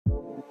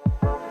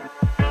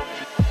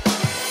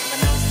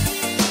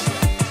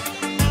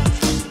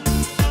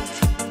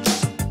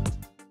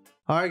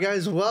All right,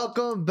 guys,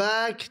 welcome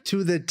back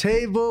to the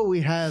table. We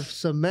have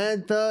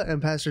Samantha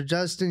and Pastor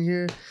Justin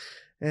here,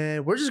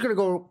 and we're just going to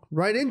go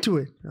right into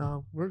it.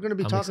 We're going to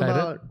be talking excited.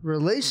 about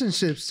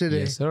relationships today.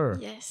 Yes, sir.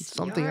 Yes. It's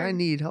something you are. I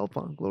need help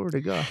on. Glory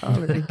to God.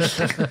 Hallelujah.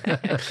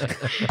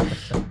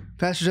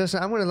 Pastor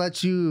Justin, I'm going to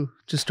let you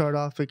just start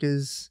off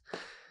because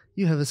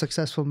you have a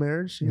successful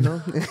marriage, you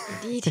know?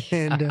 Indeed.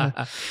 and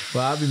Well,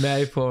 I'll be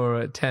married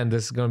for 10.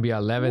 This is going to be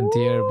our 11th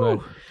year, but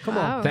come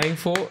Wow. on.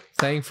 thankful for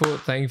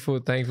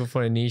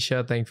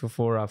Anisha, thankful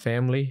for our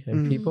family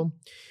and people.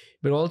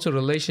 But also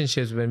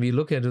relationships, when we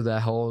look into the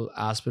whole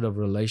aspect of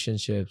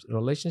relationships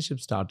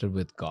started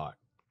with God.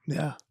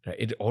 Yeah. Right?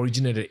 It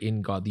originated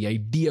in God, the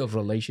idea of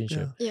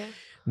relationship. Yeah.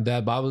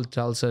 The Bible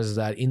tells us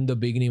that in the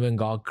beginning, when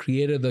God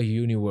created the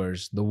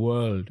universe, the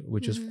world,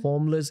 which was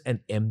formless and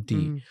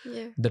empty, Mm.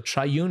 Yeah. the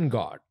triune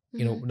God,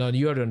 you know, now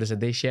you have to understand,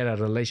 they share a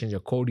relationship,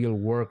 a cordial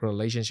work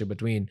relationship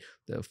between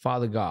the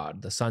Father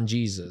God, the Son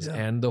Jesus,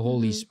 and the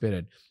Holy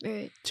Spirit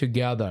Right.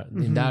 together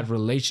in that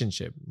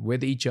relationship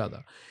with each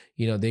other.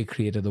 You know, they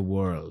created the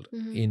world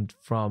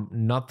from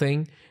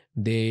nothing.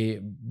 They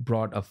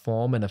brought a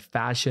form and a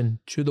fashion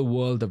to the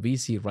world that we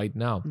see right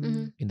now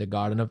in the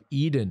Garden of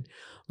Eden.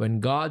 When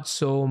God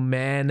saw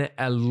man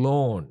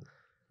alone,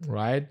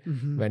 right?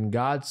 When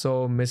God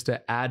saw Mr.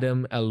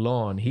 Adam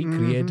alone, he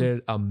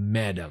created a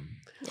madam.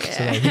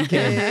 So that he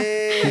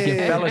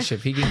can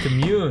fellowship, he can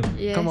commune.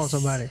 Yes. Come on,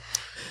 somebody.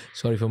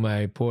 Sorry for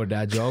my poor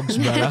dad jokes,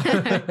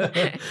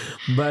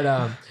 but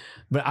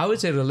I would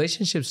say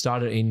relationships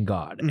started in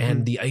God,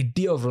 and the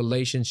idea of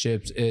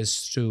relationships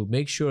is to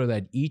make sure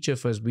that each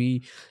of us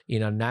be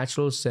in a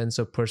natural sense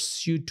of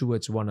pursuit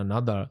towards one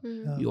another.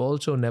 You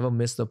also never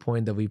miss the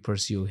point that we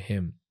pursue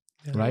Him.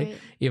 Right?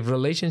 If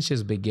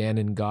relationships began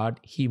in God,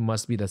 He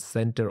must be the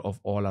center of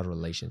all our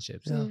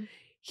relationships.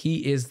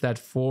 He is that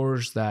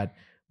force that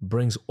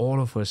brings all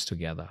of us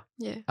together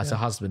Yeah. as a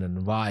husband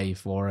and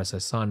wife, or as a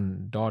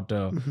son,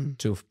 daughter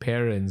to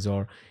parents,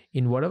 or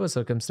in whatever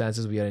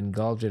circumstances we are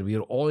engulfed in. We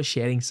are all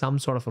sharing some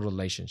sort of a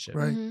relationship.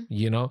 Right.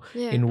 You know,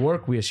 Yeah. in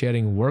work, we are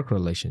sharing work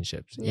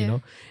relationships, you Yeah.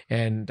 know,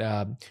 and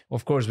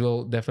of course,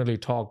 we'll definitely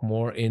talk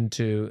more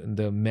into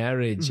the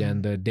marriage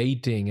and the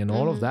dating and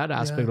all of that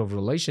aspect of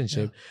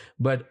relationship.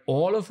 But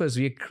all of us,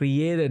 we are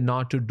created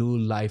not to do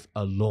life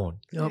alone.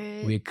 Yep.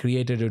 Right. We're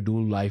created to do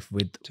life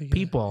with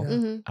people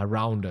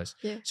around us.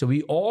 Yeah. So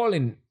we all,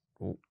 in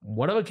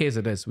whatever case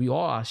it is, we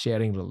all are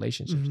sharing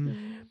relationships.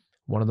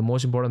 One of the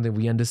most important things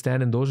we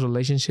understand in those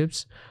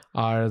relationships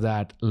are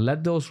that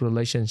let those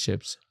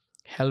relationships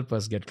help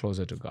us get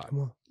closer to God. Come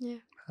on. Yeah.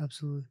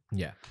 Absolutely.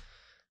 Yeah.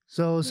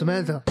 So,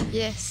 Samantha,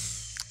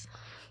 Yes.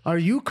 are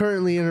you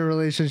currently in a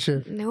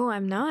relationship? No,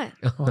 I'm not.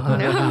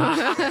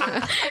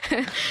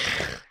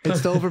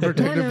 It's the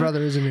overprotective No.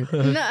 brother, isn't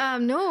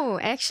it? No,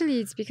 actually,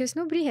 it's because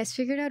nobody has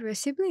figured out we're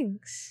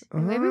siblings. You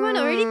know, everyone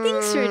already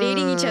thinks we're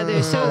dating each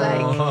other, so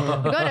like,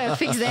 we gotta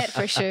fix that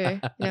for sure.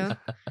 You know,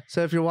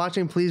 So if you're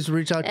watching, please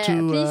reach out to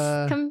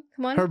please come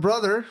on. her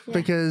brother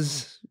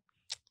because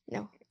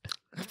No.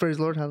 praise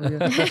the Lord,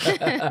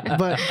 hallelujah.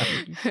 But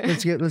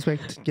let's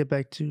get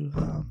back to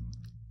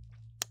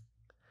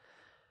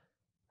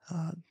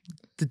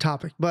the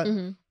topic. But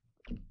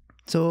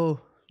so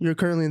you're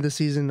currently in the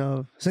season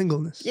of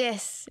singleness.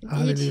 Yes,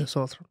 Hallelujah, indeed.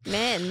 Sotro.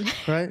 Man.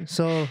 Right?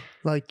 So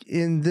like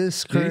in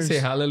this Did he current say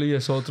hallelujah,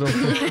 Sotro?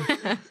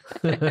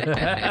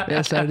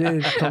 yes, I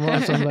did. Come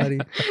on, somebody.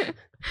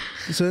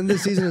 So in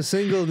this season of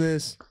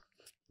singleness,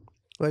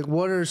 like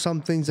what are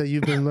some things that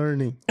you've been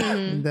learning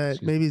that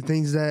maybe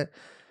things that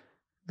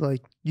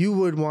like you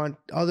would want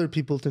other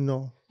people to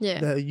know Yeah.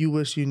 that you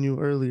wish you knew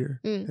earlier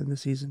in the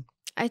season?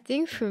 I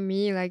think for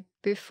me, like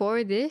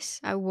before this,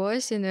 I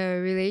was in a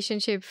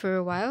relationship for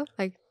a while,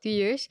 like 2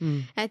 years.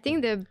 I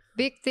think the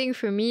big thing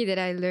for me that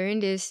I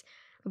learned is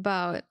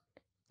about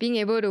being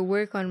able to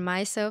work on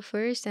myself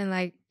first. And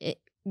like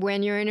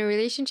when you're in a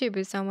relationship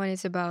with someone,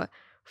 it's about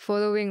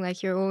following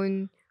like your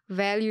own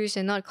values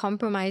and not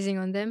compromising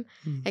on them.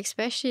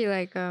 Especially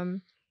like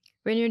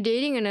when you're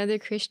dating another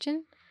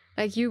Christian,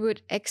 like you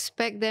would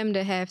expect them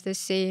to have the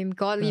same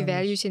godly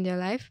values in their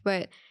life,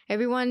 but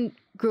everyone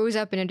grows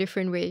up in a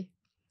different way.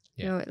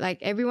 You know, like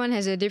everyone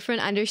has a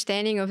different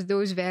understanding of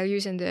those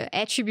values and the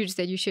attributes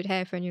that you should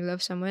have when you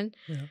love someone.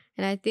 Yeah.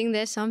 And I think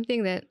that's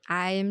something that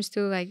I am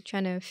still like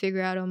trying to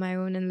figure out on my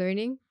own and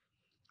learning.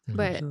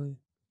 But Absolutely.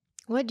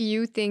 what do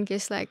you think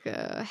is like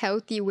a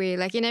healthy way?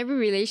 Like in every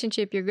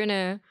relationship, you're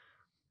gonna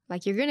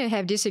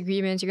have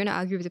disagreements. You're gonna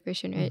argue with the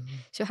person, right?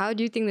 So how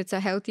do you think that's a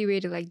healthy way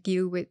to like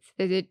deal with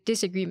the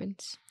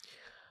disagreements?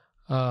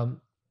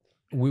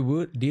 We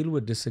would deal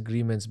with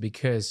disagreements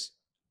because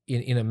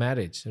in a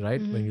marriage,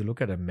 right? When you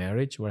look at a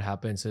marriage, what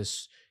happens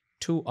is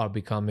two are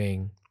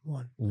becoming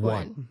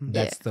one.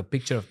 That's the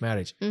picture of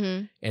marriage.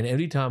 And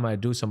every time I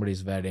do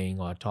somebody's wedding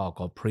or talk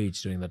or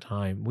preach during the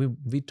time,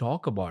 we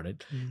talk about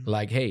it.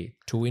 Like, hey,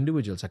 two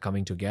individuals are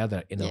coming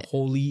together in a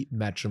holy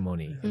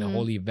matrimony, in a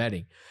holy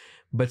wedding.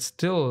 But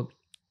still,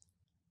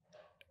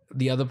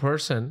 the other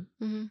person,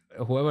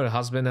 whoever,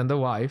 husband and the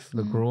wife,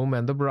 the groom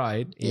and the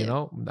bride, you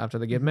know, after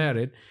they get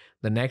married,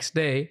 The next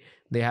day,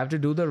 they have to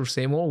do the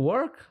same old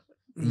work.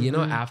 You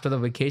know, after the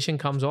vacation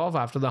comes off,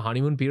 after the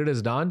honeymoon period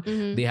is done,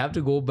 they have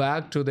to go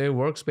back to their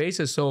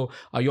workspaces. So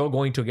are you all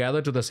going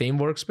together to the same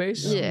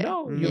workspace? Yeah.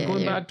 No, you're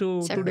going back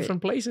to two separate.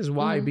 different places.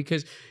 Why?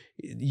 Because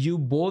you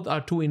both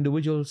are two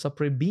individual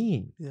separate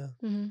beings. Yeah.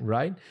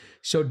 Right?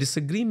 So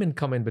disagreement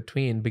come in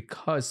between,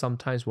 because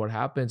sometimes what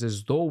happens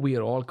is, though we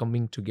are all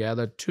coming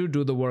together to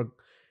do the work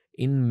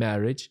in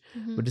marriage,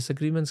 but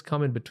disagreements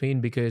come in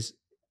between because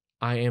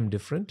I am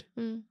different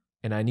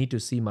and I need to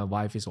see my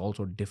wife is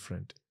also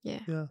different.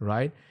 Yeah.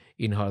 Right?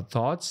 In her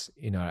thoughts,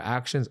 in her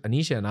actions.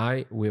 Anisha and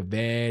I, we're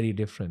very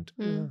different.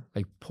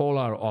 Like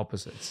polar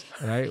opposites,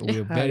 right?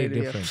 We're very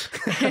Hallelujah.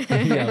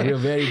 different. Yeah, we're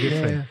very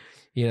different. Yeah.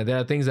 You know, there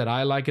are things that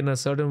I like in a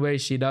certain way,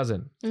 she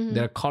doesn't.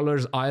 There are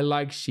colors I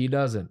like, she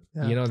doesn't.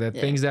 Yeah. You know, there are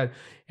things that,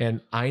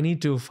 and I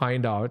need to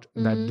find out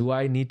that do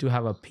I need to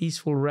have a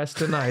peaceful rest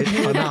tonight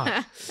or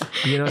not?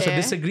 You know, so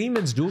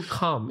disagreements do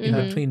come in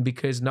between,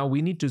 because now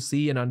we need to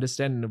see and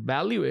understand and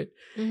evaluate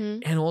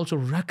and also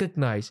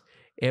recognize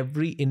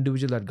every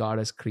individual that God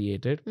has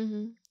created.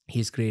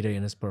 He's created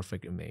in his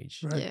perfect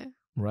image. Right. Yeah.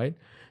 Right?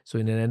 So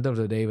in the end of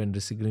the day, when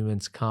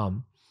disagreements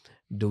come,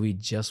 do we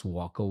just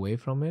walk away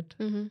from it?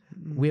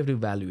 We have to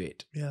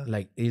evaluate. Yeah.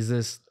 Like, is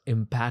this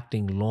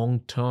impacting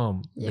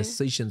long-term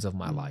decisions of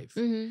my life?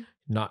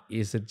 Not,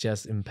 is it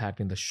just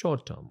impacting the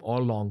short term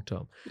or long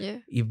term? Yeah.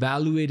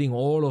 Evaluating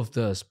all of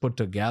this put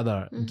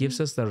together gives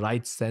us the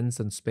right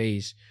sense and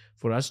space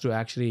for us to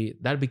actually,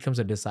 that becomes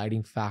a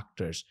deciding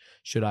factors.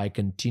 Should I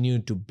continue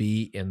to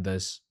be in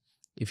this?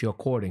 If you're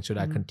courting, should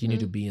I continue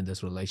to be in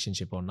this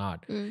relationship or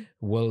not?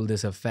 Will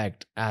this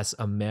affect as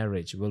a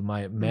marriage? Will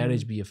my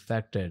marriage be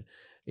affected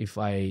if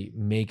I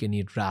make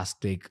any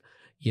drastic,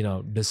 you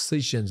know,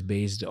 decisions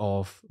based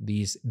off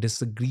these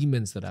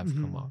disagreements that have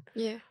come out?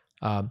 Yeah.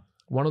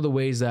 One of the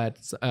ways that,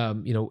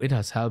 you know, it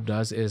has helped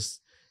us is,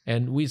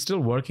 and we're still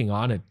working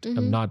on it.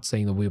 I'm not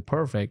saying that we're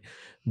perfect,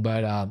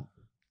 but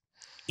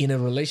in a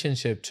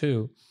relationship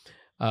too,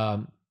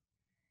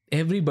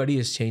 everybody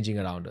is changing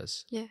around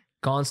us. Yeah.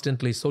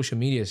 Constantly, social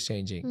media is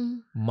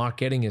changing,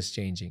 marketing is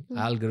changing,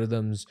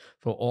 algorithms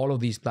for all of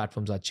these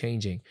platforms are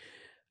changing.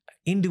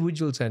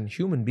 Individuals and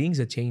human beings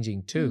are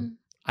changing too.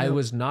 I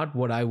was not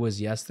what I was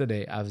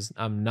yesterday.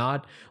 I'm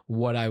not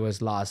what I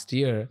was last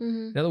year.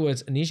 In other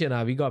words, Anisha and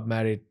I, we got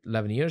married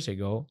 11 years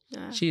ago.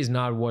 She is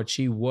not what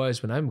she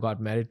was when I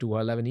got married to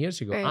her 11 years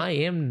ago. Right. I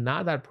am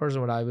not that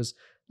person what I was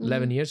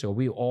 11 years ago.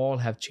 We all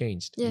have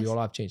changed. Yes. We all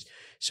have changed.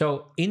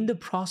 So in the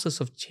process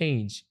of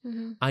change,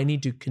 I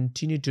need to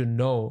continue to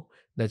know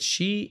that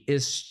she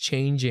is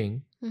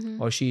changing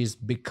or she is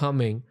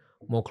becoming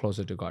more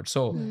closer to God.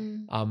 So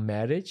our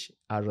marriage,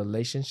 our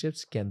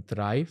relationships can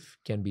thrive,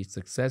 can be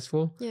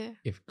successful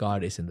if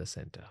God is in the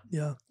center.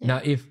 Yeah.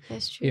 Now,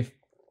 That's true. if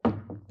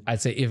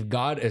I'd say if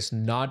God is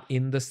not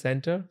in the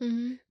center,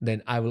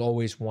 then I will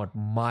always want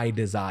my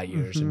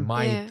desires and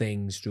my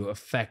things to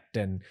affect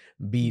and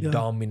be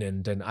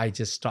dominant, and I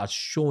just start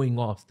showing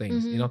off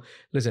things. You know,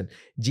 listen,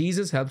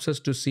 Jesus helps us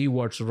to see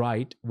what's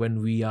right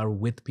when we are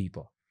with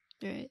people.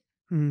 Right.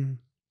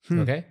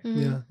 Okay?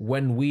 Yeah.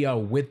 When we are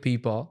with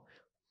people,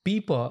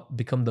 people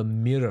become the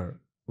mirror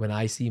when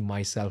I see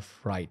myself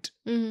right.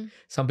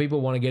 Some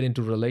people want to get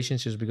into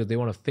relationships because they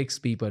want to fix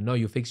people. No,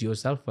 you fix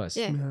yourself first.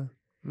 Yeah. Yeah.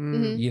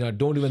 You know,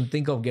 don't even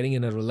think of getting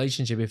in a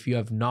relationship if you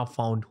have not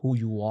found who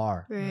you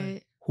are,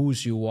 Right.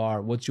 whose you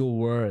are, what's your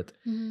worth.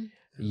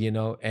 You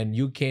know, and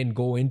you can't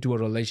go into a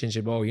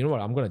relationship, oh, you know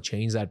what, I'm going to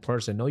change that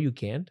person. No, you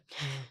can't.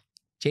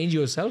 Change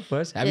yourself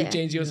first. Have you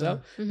changed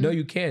yourself? No,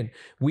 you can't.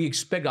 We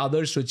expect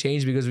others to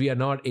change because we are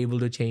not able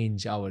to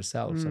change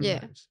ourselves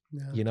sometimes.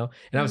 You know,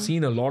 and I've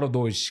seen a lot of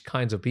those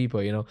kinds of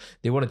people, you know,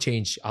 they want to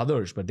change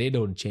others, but they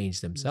don't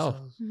change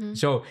themselves.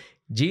 So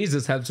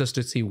Jesus helps us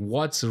to see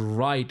what's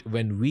right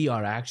when we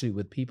are actually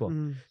with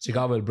people. So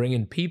God will bring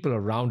in people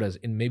around us,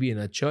 in maybe in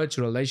a church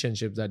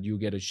relationship that you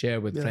get to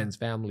share with friends,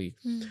 family,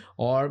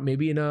 or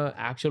maybe in a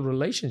actual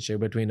relationship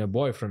between a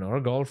boyfriend or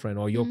a girlfriend,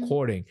 or you're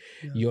courting,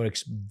 you're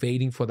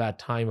waiting for that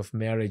time of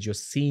marriage, you're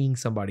seeing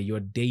somebody, you're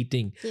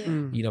dating.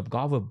 You know,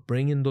 God will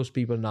bring in those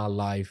people in our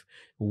life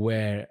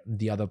where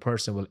the other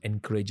person will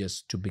encourage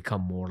us to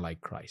become more like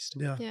Christ.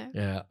 Yeah.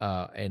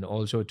 Yeah. And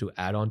also to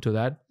add on to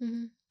that,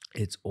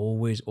 it's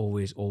always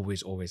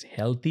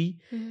healthy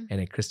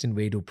and a Christian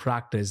way to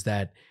practice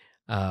that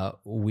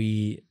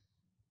we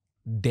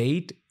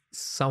date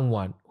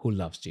someone who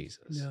loves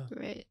Jesus. Yeah.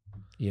 Right.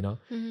 You know,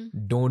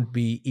 don't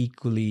be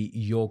equally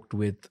yoked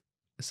with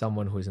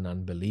someone who is an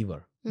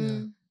unbeliever.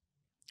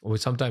 Or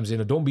sometimes, you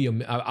know, don't be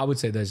I would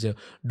say this, you know,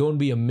 don't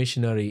be a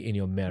missionary in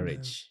your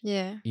marriage,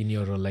 Yeah. in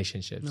your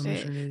relationships. No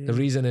missionary. The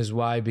reason is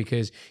why,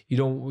 because you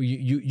don't,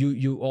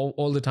 you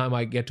all the time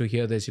I get to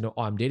hear this, you know,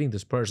 oh, I'm dating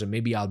this person,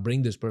 maybe I'll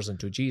bring this person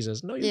to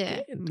Jesus. No, you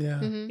Yeah. can't.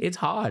 Yeah. It's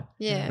hard.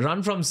 Yeah.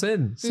 Run from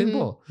sin.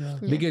 Simple. Yeah.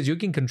 Because you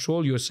can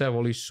control yourself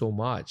only so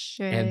much.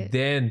 And Right.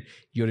 then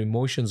your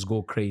emotions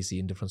go crazy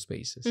in different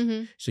spaces.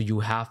 So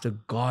you have to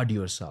guard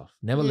yourself.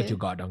 Never let Yeah. your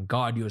guard down.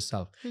 Guard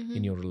yourself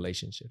in your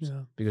relationships.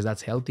 Yeah. Because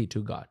that's healthy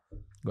to God.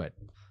 Go ahead.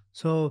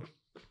 So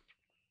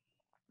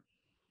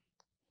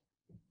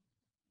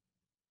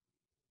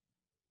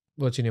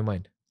What's in your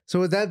mind? So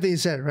with that being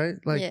said, right?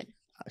 Like Yeah.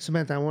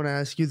 Samantha, I want to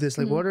ask you this.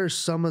 Like, Mhm. what are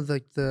some of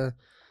like the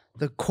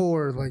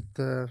core, like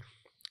the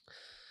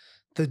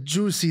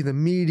juicy, the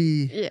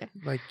meaty, Yeah.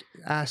 like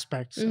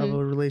aspects of Mhm.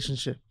 a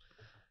relationship?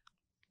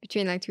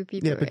 Between like two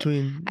people. Yeah, right?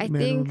 between I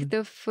man and woman. think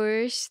the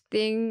first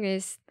thing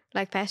is,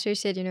 like Pastor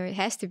said, it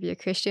has to be a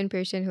Christian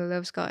person who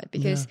loves God,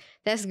 because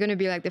that's going to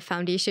be like the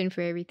foundation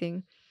for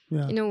everything.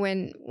 Yeah.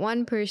 When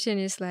one person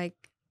is like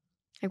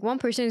one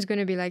person is going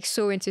to be like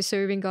so into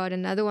serving God,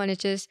 another one is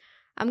just,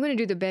 I'm going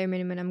to do the bare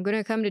minimum. I'm going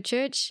to come to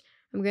church.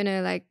 I'm going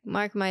to like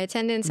mark my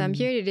attendance. I'm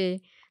Mhm. here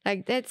today.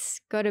 Like that's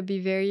got to be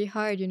very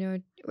hard,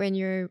 when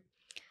you're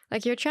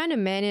trying to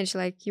manage,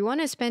 like you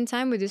want to spend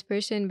time with this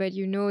person, but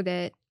you know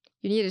that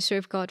you need to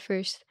serve God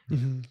first.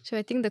 Mhm. So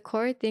I think the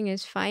core thing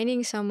is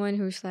finding someone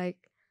who's like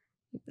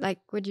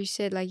what you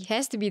said, like it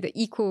has to be the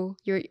equal,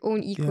 your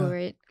own equal, Yeah.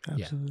 right?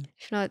 Absolutely.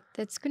 If not,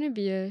 that's gonna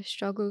be a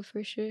struggle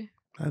for sure.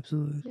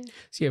 Absolutely.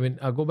 See, I mean,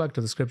 I'll go back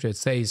to the scripture. It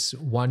says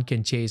one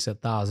can chase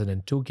 1,000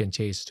 and two can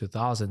chase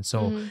 2,000. So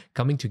Mhm.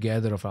 coming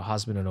together of a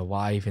husband and a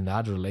wife in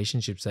that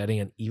relationship setting,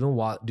 and even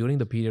while during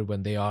the period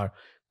when they are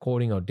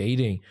courting or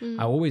dating, Mm.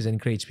 I always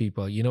encourage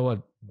people, you know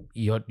what,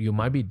 you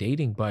might be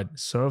dating, but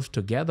serve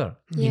together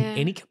in Yeah.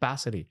 any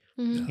capacity.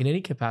 Mhm. In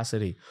any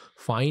capacity,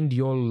 find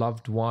your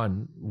loved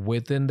one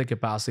within the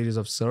capacities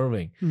of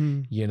serving.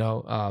 Mhm.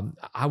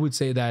 I would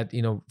say that,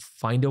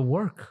 find a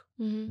work.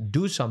 Mhm.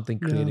 Do something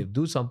Yeah. creative,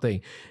 do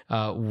something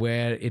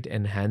where it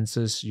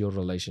enhances your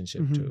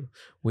relationship Mhm. too.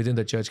 Within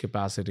the church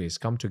capacities,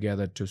 come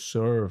together to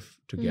serve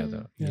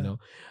together. Yeah.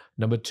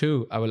 Number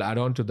two, I will add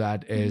on to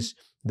that is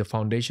the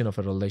foundation of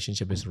a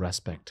relationship is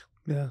respect,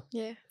 Yeah.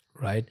 Yeah.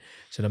 right?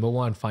 So number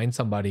one, find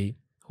somebody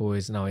who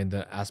is now in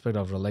the aspect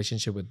of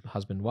relationship with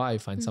husband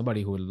wife, find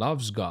somebody who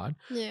loves God.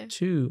 Yeah.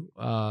 Two,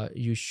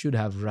 you should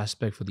have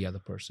respect for the other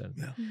person.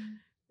 Yeah. Mhm.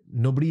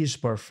 Nobody is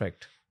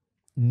perfect.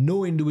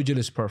 No individual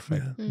is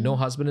perfect. Yeah. No Mhm.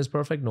 husband is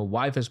perfect. No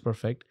wife is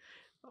perfect.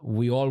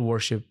 We all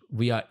worship.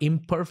 We are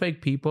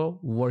imperfect people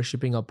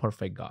worshiping a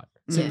perfect God.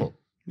 Yeah. Simple,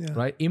 Yeah.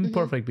 right?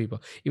 Imperfect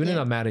people. Even in Yeah.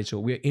 our marriage, so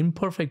we are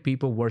imperfect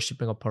people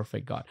worshiping a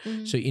perfect God.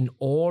 Mhm. So in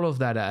all of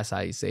that, as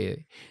I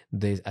say,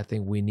 I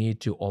think we need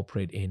to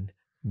operate in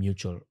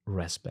mutual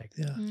respect.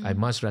 Yeah. I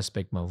must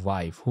respect my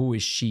wife, who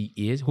she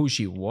is, who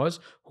she was,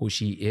 who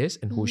she is,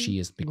 and who she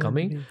is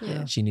becoming.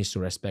 Yeah. She needs to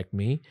respect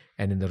me.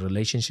 And in the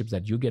relationships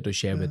that you get to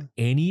share with Yeah.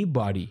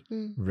 anybody,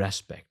 Mm.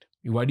 respect.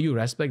 Why do you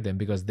respect them?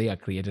 Because they are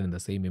created in the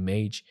same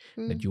image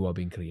that Mm. you are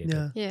being created,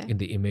 Yeah. Yeah. in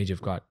the image of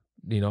God.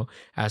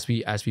 As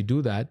we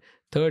do that,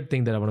 third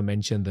thing that I want to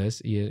mention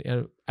this is,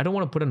 I don't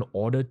want to put an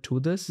order to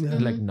this, Yeah.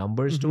 like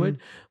numbers to it,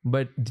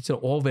 but these are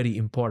all very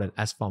important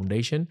as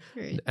foundation.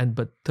 Right.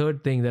 But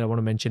third thing that I want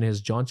to mention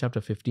is John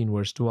chapter 15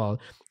 verse 12.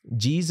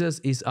 Jesus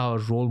is our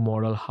role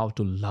model how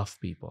to love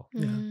people,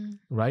 Mhm.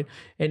 right?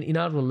 And in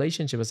our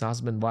relationship as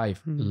husband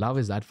wife, love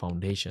is that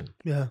foundation.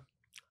 Yeah.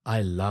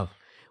 I love.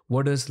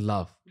 What is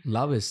love?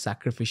 Love is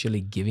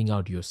sacrificially giving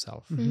out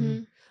yourself.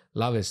 Mhm.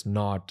 Love is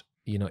not,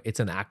 it's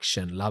an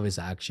action. Love is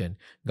action.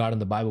 God in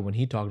the Bible, when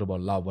he talked about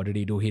love, what did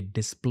he do? He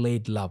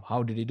displayed love.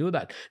 How did he do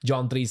that?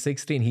 John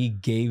 3:16, he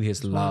gave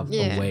his love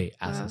Yeah. away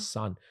as Wow. a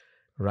son,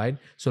 right?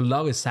 So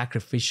love is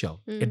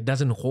sacrificial. Mm. It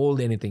doesn't hold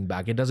anything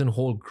back. It doesn't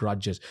hold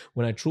grudges.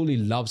 When I truly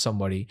love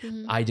somebody,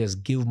 Mhm. I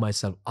just give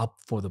myself up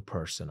for the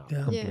person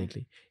Yeah.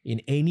 completely.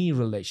 In any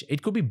relation,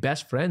 it could be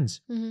best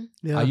friends. Mhm.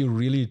 Yeah. Are you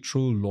really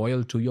true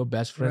loyal to your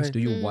best friends? Right. Do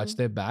you watch Mm.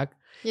 their back?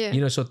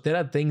 Yeah. So there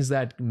are things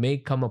that may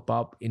come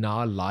up in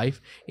our life,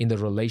 in the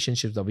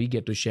relationships that we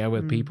get to share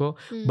with people.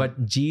 Mm.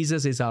 But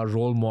Jesus is our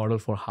role model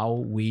for how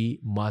we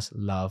must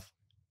love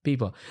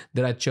people.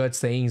 There are church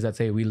sayings that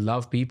say we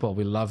love people,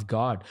 we love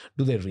God.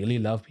 Do they really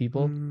love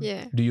people? Mm.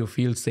 Yeah. Do you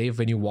feel safe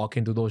when you walk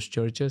into those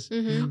churches?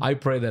 Mhm. I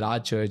pray that our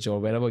church or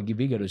wherever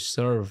we get to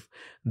serve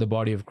the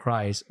body of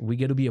Christ, we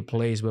get to be a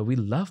place where we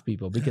love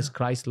people because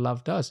Christ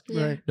loved us.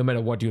 Yeah. Right. No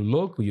matter what you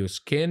look, your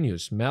skin, you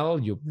smell,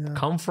 you Yeah.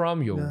 come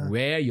from, you Yeah.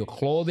 wear, your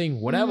clothing,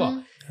 whatever.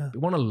 Mhm. Yeah. We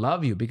want to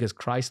love you because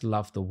Christ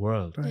loved the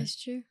world, Right.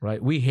 That's true.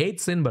 right? We hate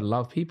sin but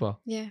love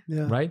people, Yeah.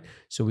 Yeah. right?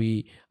 So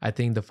I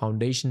think the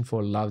foundation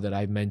for love that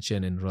I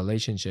mentioned in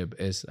relationship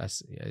is,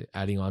 as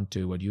adding on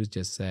to what you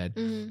just said,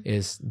 Mhm.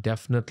 is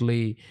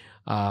definitely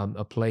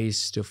a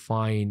place to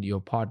find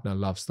your partner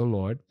loves the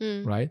Lord,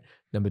 Mm. right?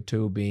 Number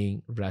two,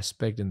 being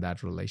respect in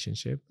that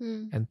relationship.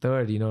 Mm. And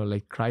third,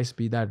 like Christ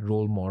be that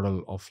role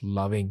model of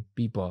loving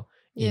people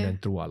in Yeah.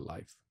 and through our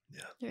life.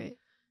 Right.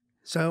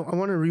 So I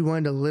want to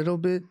rewind a little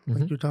bit, like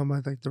Mhm. you're talking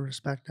about, like the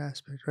respect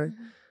aspect, right?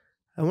 Mhm.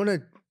 I want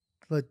to,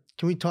 like,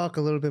 can we talk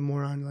a little bit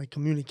more on like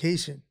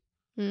communication?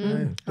 Mm.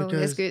 Right. Oh,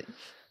 that's good.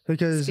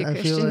 Because That's a I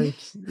good feel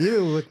question. like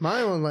even with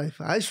my own life,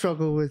 I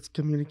struggle with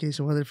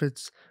communication, whether if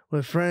it's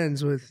with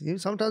friends,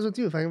 sometimes with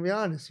you, if I can be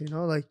honest,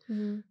 like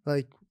Mhm.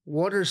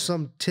 what are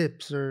some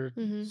tips or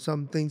Mhm.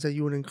 some things that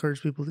you would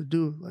encourage people to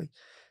do, like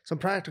some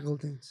practical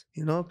things,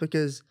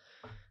 because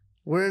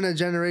we're in a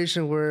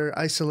generation where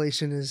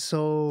isolation is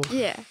so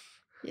Yeah.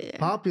 Yeah.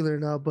 popular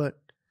now, but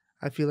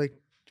I feel like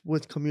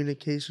with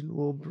communication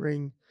will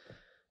bring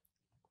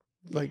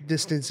like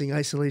distancing,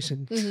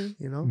 isolation.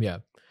 You know. Yeah.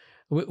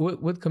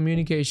 With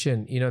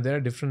communication, there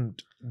are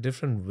different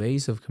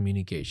ways of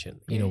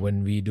communication.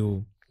 When we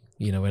do,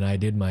 when I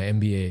did my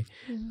MBA,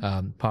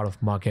 part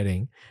of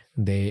marketing,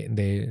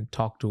 they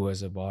talk to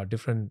us about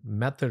different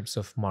methods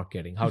of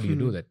marketing. How do you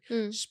do that?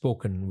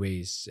 Spoken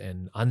ways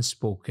and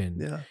unspoken.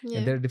 Yeah.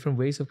 And there are different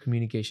ways of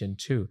communication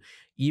too.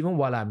 Even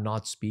while I'm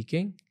not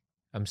speaking,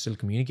 I'm still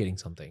communicating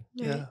something.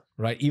 Yeah.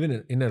 Right?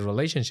 Even in a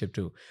relationship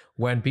too.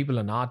 When people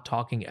are not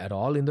talking at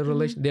all in the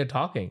relation, they're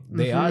talking.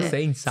 They are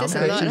saying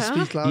something. Actions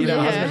speak louder.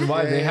 Husband and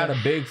wife, they had a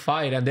big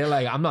fight and they're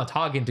like, I'm not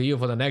talking to you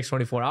for the next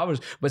 24 hours.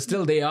 But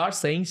still they are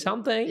saying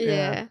something.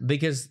 Yeah.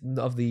 Because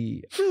of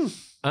the...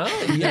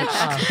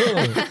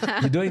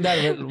 You're doing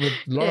that with a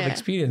lot of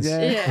experience.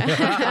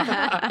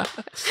 Yeah.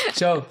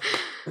 So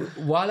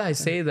while I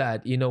say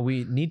that,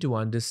 we need to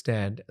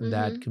understand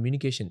that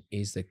communication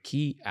is the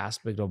key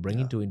aspect of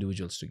bringing two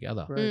individuals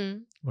together.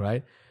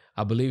 Right?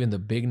 I believe in the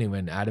beginning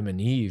when Adam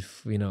and Eve,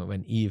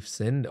 when Eve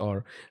sinned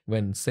or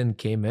when sin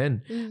came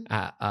in,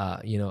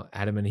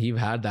 Adam and Eve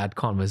had that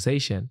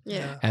conversation.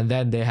 Yeah. And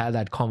then they had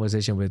that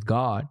conversation with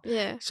God.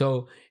 Yeah.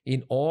 So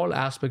in all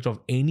aspects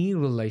of any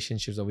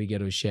relationships that we get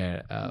to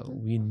share,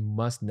 we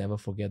must never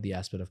forget the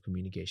aspect of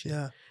communication.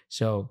 Yeah.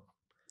 So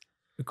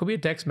it could be a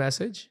text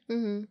message,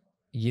 with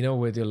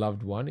your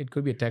loved one. It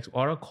could be a text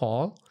or a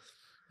call,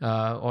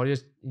 or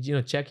just,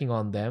 checking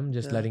on them,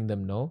 just letting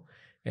them know.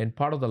 And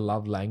part of the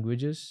love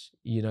languages,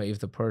 if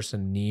the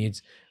person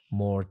needs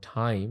more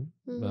time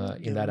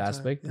in that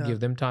aspect,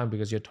 give them time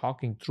because you're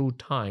talking through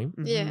time,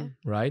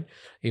 right?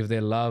 If they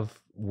love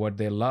what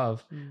they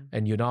love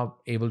and you're not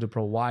able to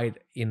provide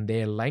in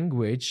their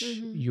language,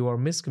 you are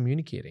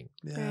miscommunicating,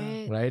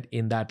 right?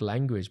 In that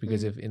language,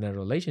 because if in a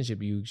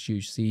relationship, you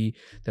see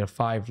there are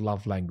 5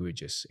 love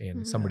languages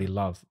and somebody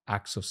love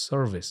acts of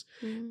service,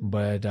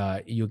 but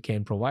you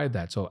can't provide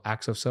that. So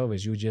acts of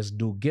service, you just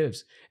do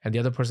gifts and the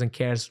other person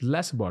cares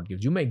less about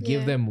gifts. You may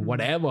give them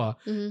whatever,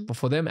 but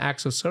for them,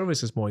 acts of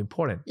service is more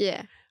important.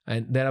 Yeah.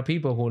 And there are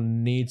people who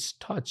needs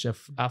touch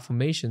of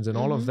affirmations and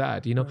all of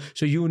that,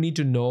 So you need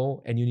to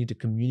know and you need to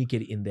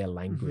communicate in their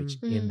language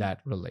in that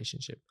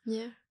relationship.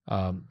 Yeah.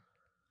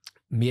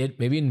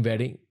 Maybe in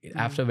wedding,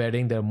 after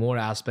wedding, there are more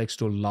aspects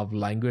to love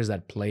language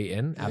that play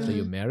in after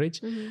your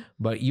marriage.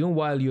 But even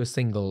while you're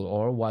single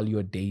or while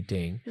you're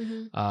dating,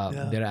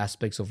 there are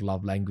aspects of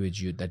love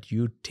language that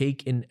you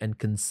take in and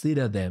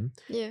consider them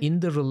in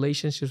the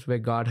relationships where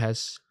God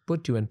has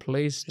put you and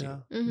placed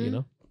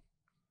you,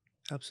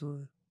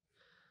 Absolutely.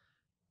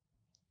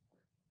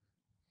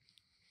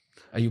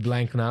 Are you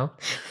blank now?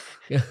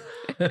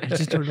 I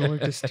just don't know where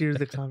to steer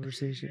the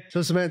conversation.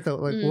 So Samantha,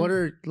 what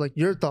are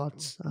your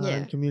thoughts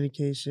on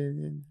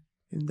communication and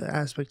in the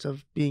aspects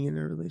of being in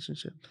a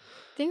relationship?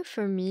 I think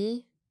for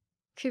me,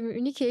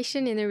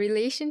 communication in a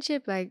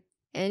relationship, like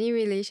any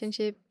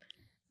relationship,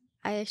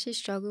 I actually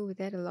struggle with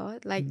that a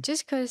lot.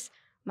 Just because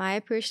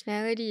my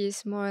personality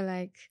is more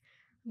like,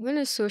 I'm going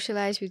to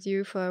socialize with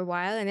you for a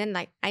while and then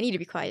I need to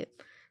be quiet.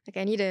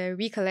 I need to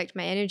recollect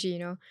my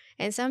energy,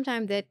 And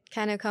sometimes that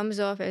kind of comes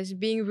off as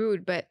being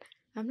rude, but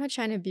I'm not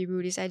trying to be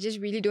rude. I just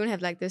really don't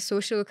have the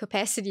social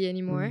capacity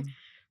anymore.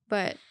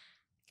 But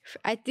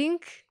I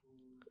think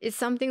it's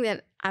something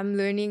that I'm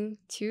learning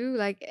too.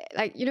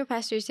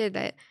 Pastor said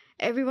that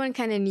everyone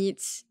kind of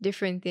needs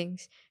different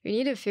things. We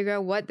need to figure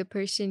out what the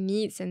person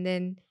needs and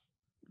then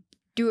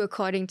do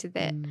according to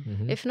that.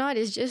 If not,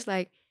 it's just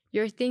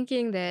you're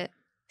thinking that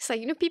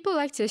it's people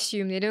like to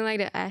assume. They don't like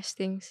to ask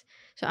things.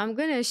 So I'm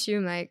going to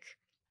assume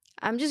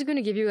I'm just going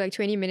to give you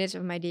 20 minutes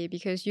of my day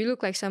because you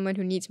look like someone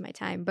who needs my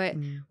time. But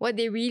what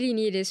they really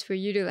need is for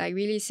you to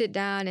really sit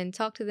down and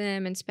talk to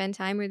them and spend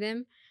time with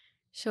them.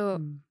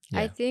 So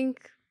I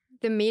think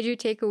the major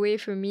takeaway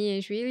for me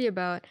is really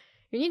about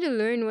you need to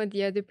learn what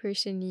the other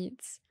person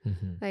needs.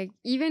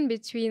 Even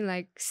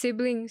between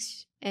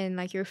siblings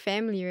and your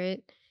family,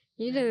 right?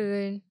 You need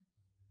to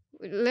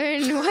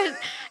learn what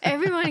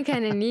everyone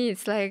kind of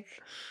needs.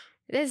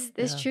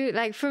 That's true.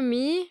 For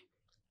me,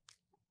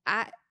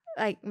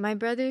 my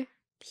brother,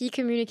 he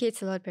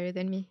communicates a lot better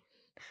than me.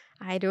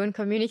 I don't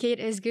communicate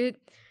as good.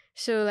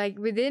 So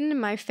within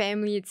my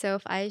family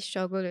itself, I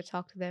struggle to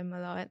talk to them a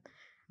lot.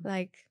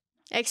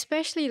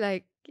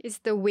 Especially it's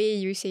the way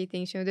you say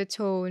things, the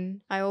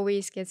tone. I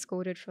always get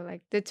scolded for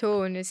the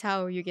tone is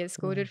how you get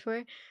scolded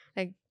for.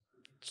 It's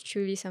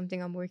truly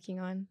something I'm working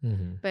on.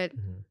 But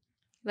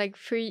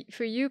for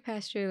you,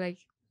 Pastor,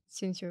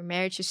 since your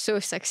marriage is so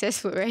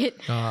successful, right?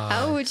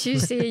 How would you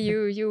say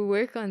you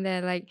work on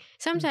that?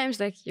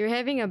 Sometimes you're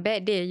having a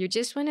bad day, you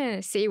just want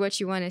to say what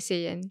you want to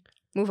say and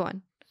move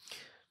on.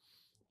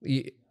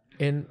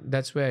 And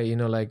that's where,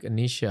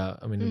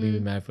 Anisha, we've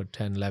been married for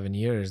 10, 11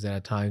 years. There are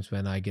times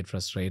when I get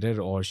frustrated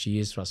or she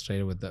is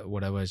frustrated with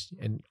whatever.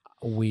 And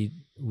we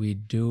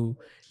do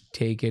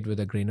take it with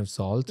a grain of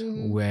salt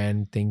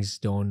when things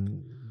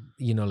don't,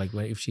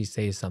 when if she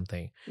says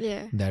something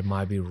that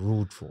might be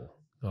rudeful.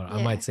 or I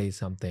Yeah. might say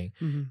something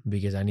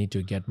because I need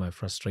to get my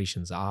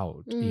frustrations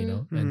out, you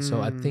know. Mm. And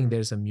so I think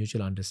there's a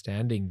mutual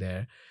understanding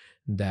there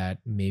that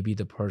maybe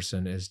the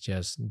person is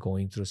just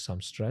going through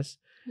some stress.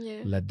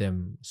 Yeah. Let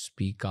them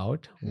speak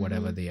out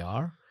whatever Mhm. they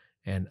are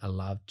and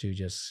allow to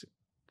just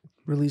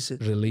Release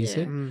it. release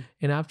Yeah. it. Mm.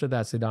 And after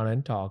that, sit down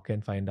and talk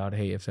and find out,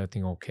 hey, if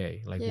everything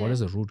okay? Like, what Yeah. is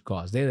the root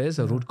cause? There is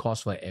a Yeah. root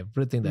cause for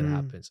everything that Mm.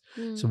 happens.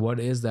 Mm. So what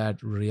is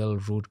that real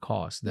root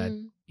cause that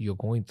Mm. you're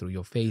going through,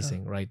 you're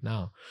facing right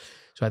now?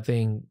 So I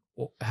think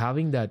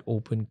having that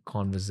open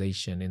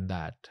conversation in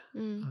that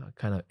Mm.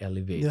 kind of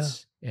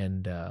elevates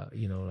and,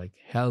 you know, like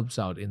helps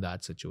out in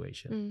that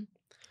situation. Mm.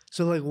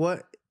 So like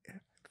what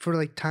for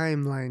like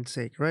timeline's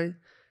sake, right?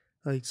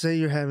 Like say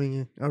you're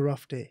having a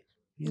rough day,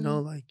 you know,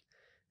 like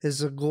is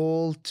the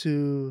goal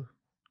to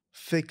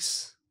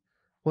fix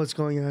what's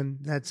going on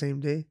that same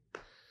day?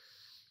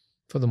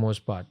 For the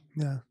most part.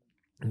 Yeah.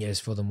 Yes,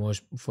 for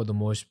the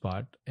most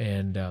part.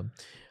 And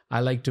I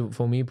like to,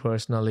 for me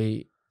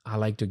personally, I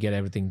like to get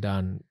everything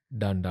done,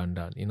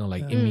 you know,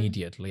 like Yeah.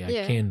 immediately. I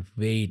Yeah. can't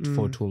wait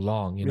for Mm. too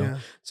long, you know. Yeah.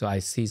 So I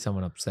see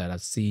someone upset. I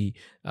see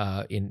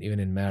even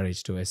in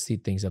marriage too, I see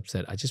things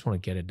upset. I just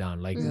want to get it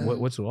done. Like Yeah.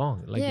 what's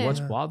wrong? Like Yeah. what's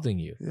Yeah. bothering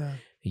you? Yeah.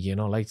 You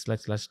know, like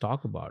let's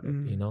talk about it.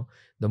 Mm. You know,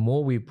 the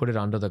more we put it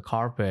under the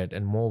carpet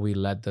and more we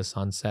let the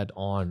sun set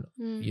on,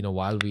 Mm. you know,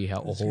 while we It's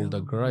hold the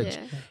gonna- grudge,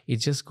 Yeah.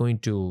 it's just going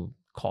to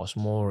cause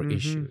more Mhm.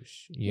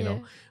 issues. You know,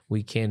 Yeah.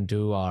 we can't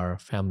do our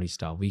family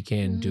stuff. We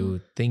can't Mhm.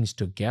 do things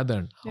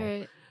together now.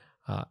 Right.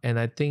 And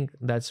I think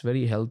that's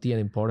very healthy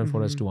and important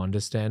for us Mhm. to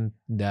understand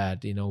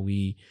that, you know,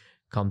 we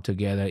come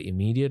together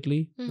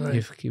immediately Mhm. Right.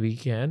 if we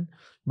can.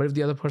 But if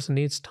the other person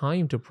needs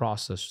time to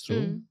process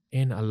through Mm.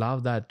 and allow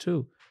that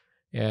too.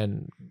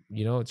 And,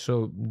 you know,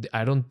 so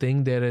I don't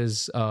think there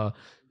is a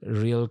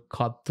real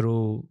cut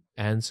through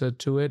answer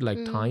to it, like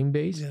Mm. time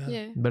based. Yeah.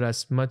 Yeah. But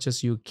as much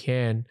as you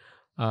can,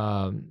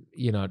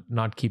 you know,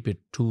 not keep it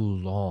too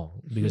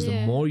long, because the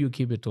Yeah. more you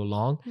keep it too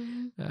long,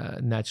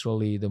 Mhm.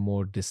 naturally the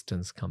more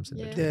distance comes in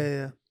Yeah. between. Yeah.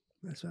 Yeah.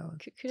 That's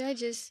valid. Could I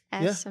just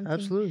ask Yeah. something?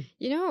 Absolutely.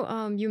 You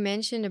know, you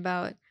mentioned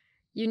about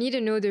you need to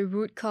know the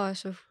root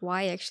cause of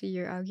why actually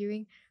you're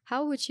arguing.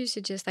 How would you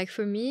suggest? Like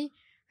for me,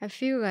 I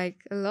feel like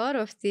a lot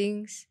of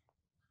things,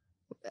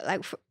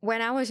 like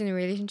when I was in a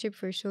relationship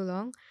for so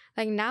long,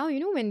 like now, you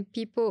know, when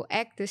people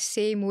act the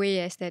same way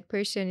as that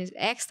person is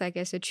acts like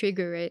as a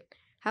trigger, right?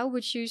 How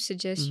would you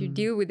suggest you Mhm.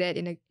 deal with that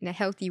in a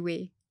healthy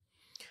way?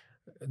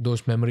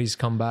 Those memories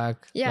come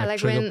back, Yeah, like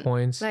trigger when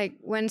points. like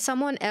when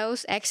someone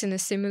else acts in a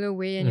similar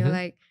way and you're Mhm.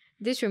 like,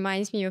 this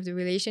reminds me of the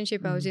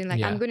relationship I was in. Like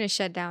Yeah. I'm gonna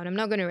shut down. I'm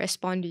not gonna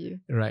respond to you.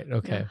 Right. You know,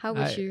 Okay. how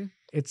would you?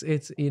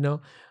 It's you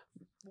know,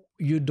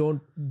 you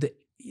don't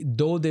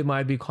though there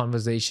might be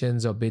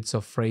conversations or bits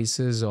of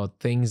phrases or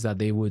things that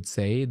they would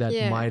say that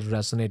Yeah. might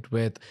resonate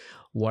with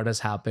what has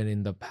happened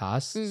in the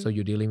past. Mm. So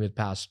you're dealing with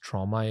past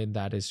trauma in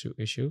that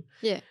issue,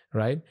 Yeah.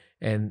 right?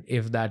 And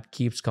if that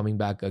keeps coming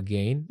back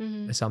again,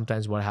 Mhm.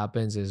 sometimes what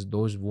happens is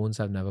those wounds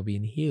have never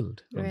been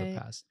healed from Right. the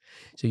past.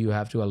 So you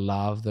have to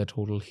allow the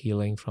total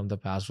healing from the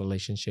past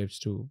relationships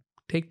to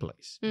take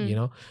place, Mm. you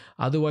know.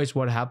 Otherwise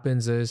what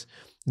happens is,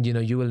 you know,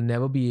 you will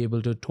never be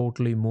able to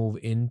totally move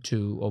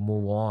into or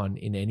move on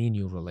in any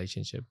new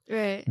relationship,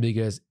 Right.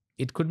 because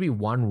it could be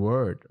one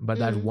word, but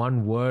that Mm.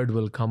 one word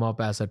will come up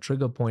as a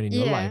trigger point in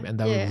your Yeah, life, and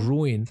that yeah. will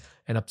ruin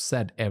and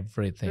upset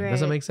everything.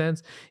 Does that Right. make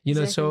sense? You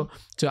know, so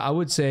I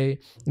would say,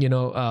 you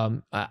know,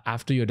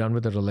 after you're done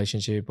with the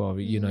relationship, or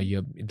you know,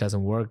 it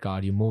doesn't work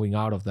out, you're moving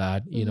out of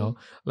that, you know,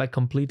 like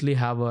completely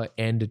have a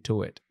end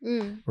to it,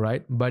 Mm.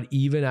 right? But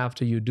even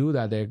after you do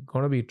that, there are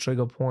going to be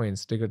trigger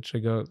points,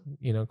 trigger,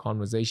 you know,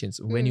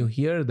 conversations. When you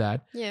hear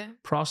that, Yeah.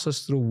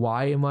 process through,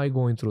 why am I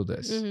going through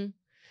this? Mhm.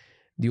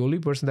 The only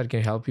person that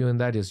can help you in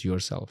that is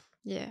yourself,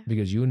 Yeah.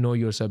 because you know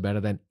yourself better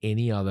than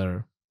any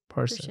other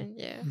person.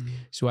 Yeah.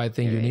 So I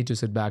think You're you right. need to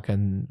sit back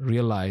and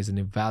realize and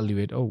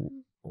evaluate, oh,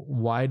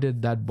 why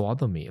did that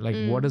bother me? Like,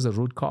 what is the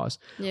root cause?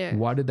 Yeah.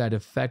 Why did that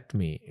affect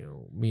me?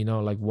 You know,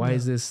 like, why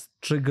is this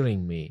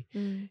triggering me?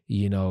 Mm.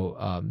 You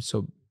know,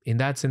 so in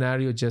that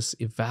scenario, just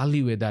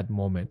evaluate that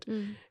moment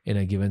Mm. in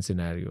a given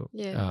scenario,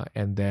 Yeah.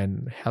 and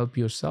then help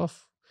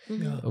yourself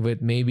Mhm.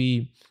 with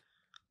maybe,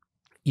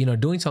 you know,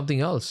 doing something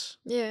else,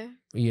 Yeah.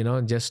 you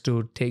know, just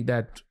to take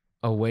that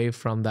away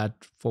from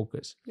that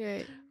focus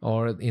Right.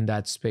 or in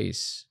that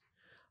space,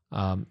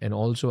 and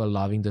also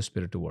allowing the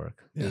Spirit to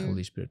work, the Yeah.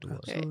 Holy Spirit to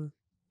work. Absolutely.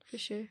 For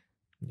sure.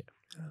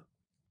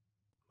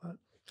 All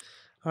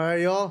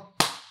right, y'all.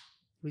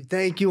 We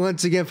thank you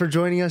once again for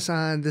joining us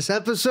on this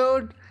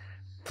episode.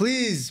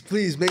 Please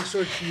make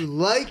sure to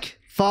like,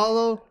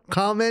 follow,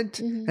 comment,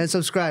 and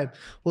subscribe.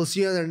 We'll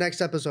see you on our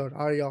next episode.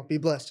 All right, y'all. Be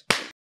blessed.